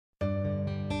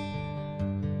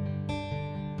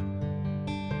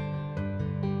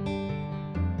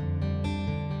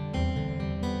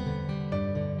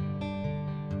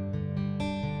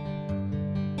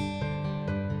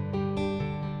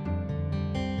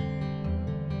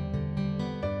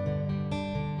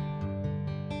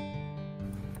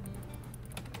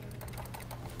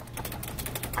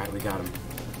Alright, we got him.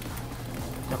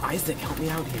 Now, Isaac, help me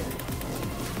out here.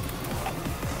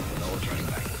 No turning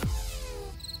back.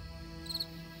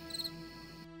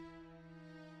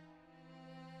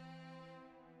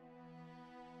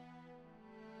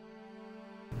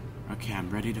 Okay, I'm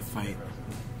ready to fight.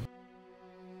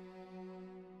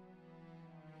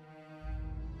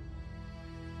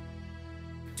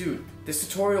 Dude, this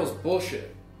tutorial is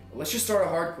bullshit. Let's just start a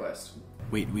hard quest.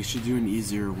 Wait, we should do an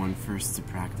easier one first to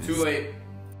practice. Too late.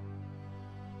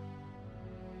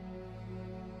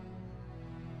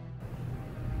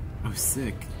 Oh,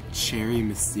 sick. Cherry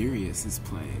Mysterious is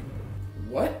playing.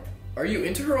 What? Are you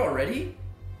into her already?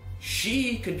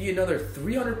 She could be another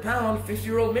 300-pound,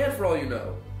 50-year-old man for all you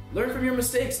know. Learn from your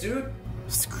mistakes, dude.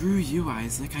 Screw you,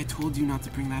 Isaac. I told you not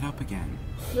to bring that up again.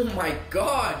 Oh my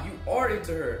god, you are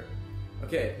into her.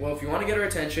 Okay, well, if you want to get her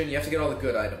attention, you have to get all the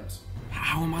good items.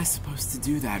 How am I supposed to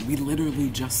do that? We literally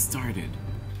just started.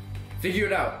 Figure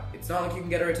it out. It's not like you can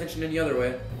get her attention any other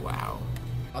way. Wow.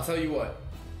 I'll tell you what.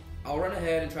 I'll run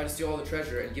ahead and try to steal all the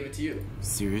treasure and give it to you.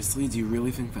 Seriously? Do you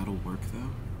really think that'll work, though?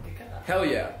 Hell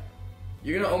yeah.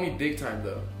 You're gonna owe me big time,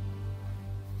 though.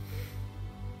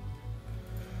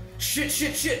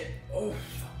 Shit! Oh,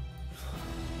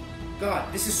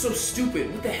 God, this is so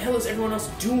stupid. What the hell is everyone else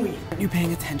doing? Aren't you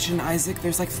paying attention, Isaac?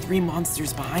 There's like 3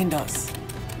 monsters behind us.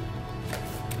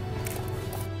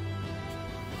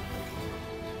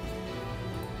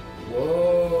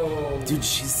 Whoa. Dude,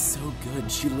 she's so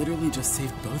good. She literally just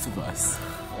saved both of us.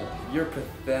 Oh, you're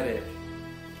pathetic.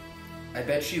 I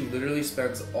bet she literally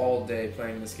spends all day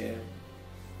playing this game.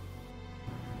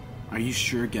 Are you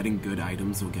sure getting good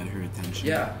items will get her attention?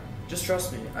 Yeah, just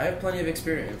trust me. I have plenty of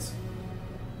experience.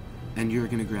 And you're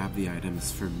gonna grab the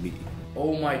items for me.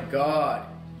 Oh my god.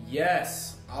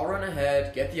 Yes. I'll run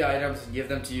ahead, get the items, and give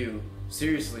them to you.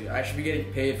 Seriously, I should be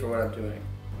getting paid for what I'm doing.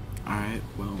 Alright,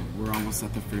 well, we're almost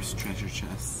at the first treasure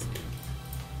chest.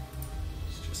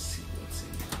 Let's just see what's in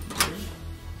here.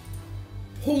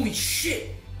 Holy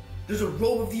shit! There's a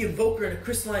robe of the Invoker and a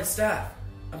crystalline staff.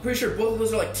 I'm pretty sure both of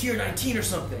those are like tier 19 or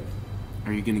something.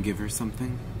 Are you gonna give her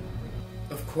something?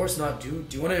 Of course not, dude.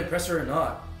 Do you want to impress her or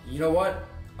not? You know what?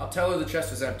 I'll tell her the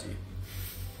chest was empty.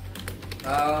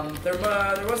 There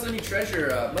wasn't any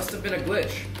treasure. Must have been a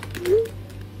glitch.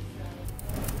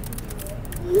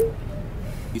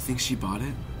 You think she bought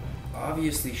it?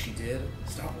 Obviously she did.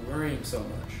 Stop worrying so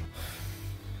much.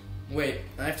 Wait,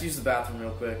 I have to use the bathroom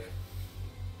real quick.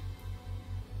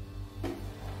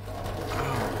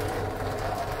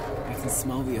 I can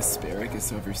smell the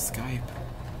asparagus over Skype.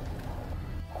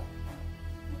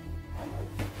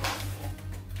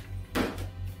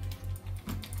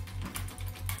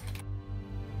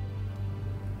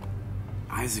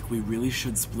 Isaac, we really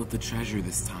should split the treasure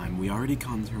this time. We already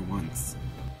conned her once.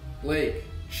 Blake,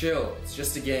 chill. It's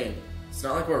just a game. It's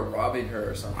not like we're robbing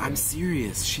her or something. I'm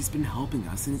serious. She's been helping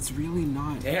us, and it's really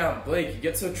not. Damn, Blake, you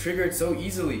get so triggered so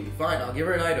easily. Fine, I'll give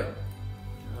her an item.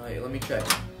 Let me check.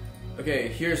 Okay,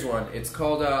 here's one. It's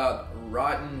called,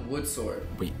 Rotten Wood Sword.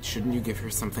 Wait, shouldn't you give her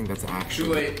something that's actually...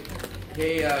 Too late.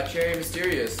 Hey, Cherry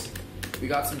Mysterious. We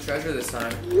got some treasure this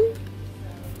time.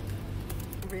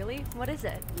 Really? What is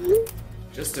it?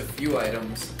 Just a few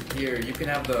items. Here, you can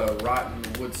have the Rotten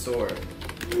Wood Sword.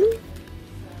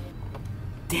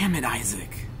 Damn it,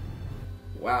 Isaac.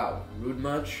 Wow, rude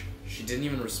much? She didn't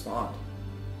even respond.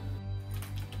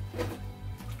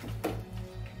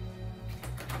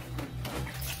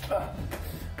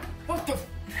 What the...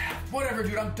 Whatever,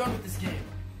 dude, I'm done with this game.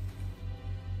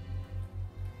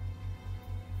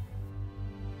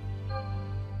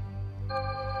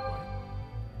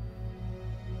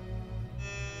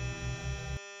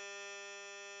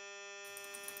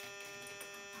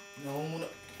 No,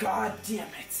 God damn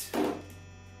it.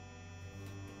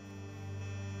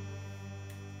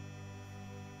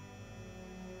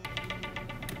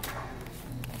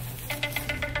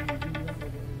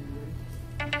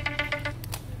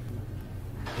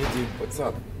 Hey, dude, what's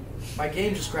up? My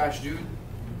game just crashed, dude.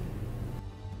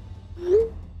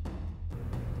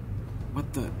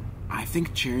 What the... I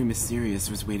think Cherry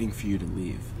Mysterious was waiting for you to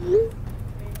leave.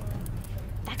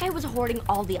 That guy was hoarding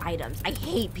all the items. I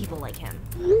hate people like him.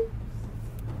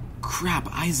 Crap,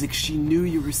 Isaac, she knew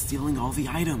you were stealing all the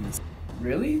items.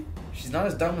 Really? She's not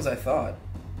as dumb as I thought.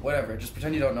 Whatever, just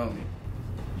pretend you don't know me.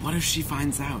 What if she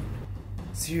finds out?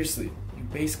 Seriously, you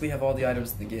basically have all the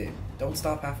items in the game. Don't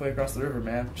stop halfway across the river,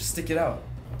 man. Just stick it out.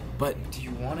 But... Do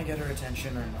you want to get her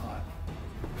attention or not?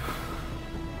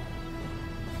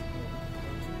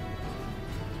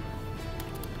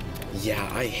 Yeah,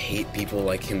 I hate people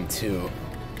like him too.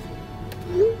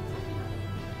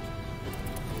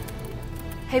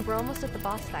 Hey, we're almost at the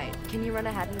boss fight. Can you run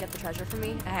ahead and get the treasure for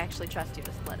me? I actually trust you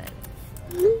to split it.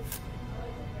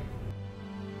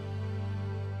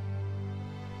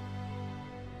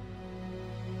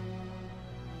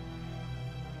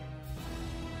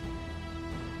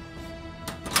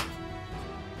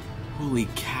 Holy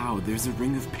cow, there's a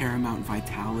ring of paramount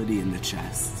vitality in the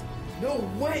chest. No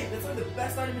way! That's like the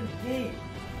best item in the game!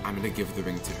 I'm gonna give the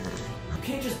ring to her. You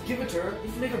can't just give it to her. You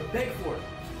have to make her beg for it.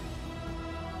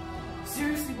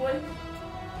 Seriously, Blake?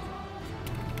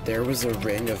 There was a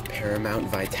ring of paramount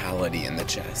vitality in the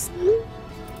chest.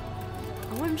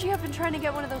 OMG, I've been trying to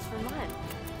get one of those for months.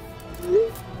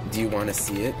 Do you want to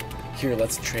see it? Here,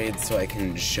 let's trade so I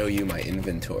can show you my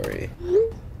inventory.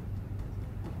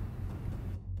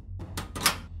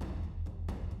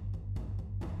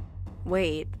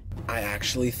 Wait. I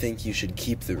actually think you should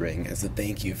keep the ring as a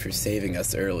thank you for saving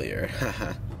us earlier.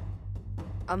 Haha.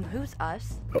 Who's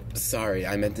us? Oh, sorry,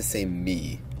 I meant to say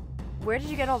me. Where did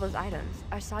you get all those items?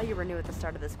 I saw you were new at the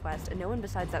start of this quest, and no one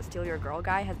besides that Steal Your Girl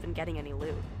guy has been getting any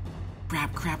loot.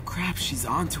 Crap, she's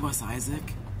on to us,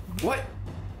 Isaac. What?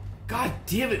 God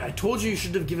damn it, I told you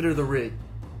should have given her the ring.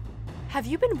 Have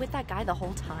you been with that guy the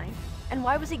whole time? And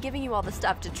why was he giving you all the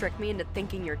stuff to trick me into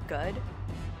thinking you're good?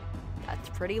 That's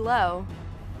pretty low.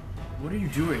 What are you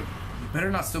doing? You better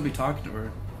not still be talking to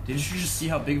her. Didn't you just see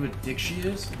how big of a dick she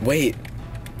is? Wait.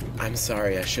 I'm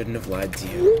sorry, I shouldn't have lied to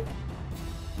you.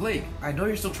 Blake, I know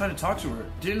you're still trying to talk to her.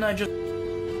 Didn't I just...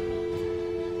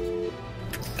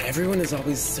 Everyone is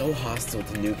always so hostile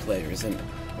to new players, and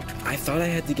I thought I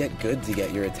had to get good to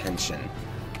get your attention.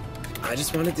 I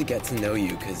just wanted to get to know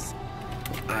you, because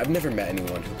I've never met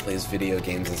anyone who plays video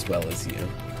games as well as you.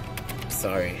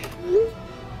 Sorry.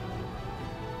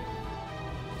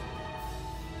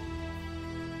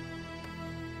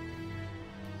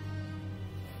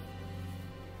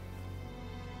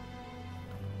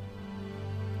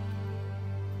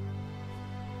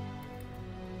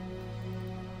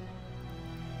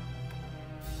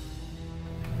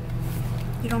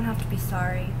 You don't have to be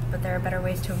sorry, but there are better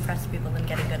ways to impress people than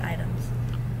getting good items.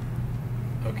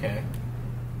 Okay.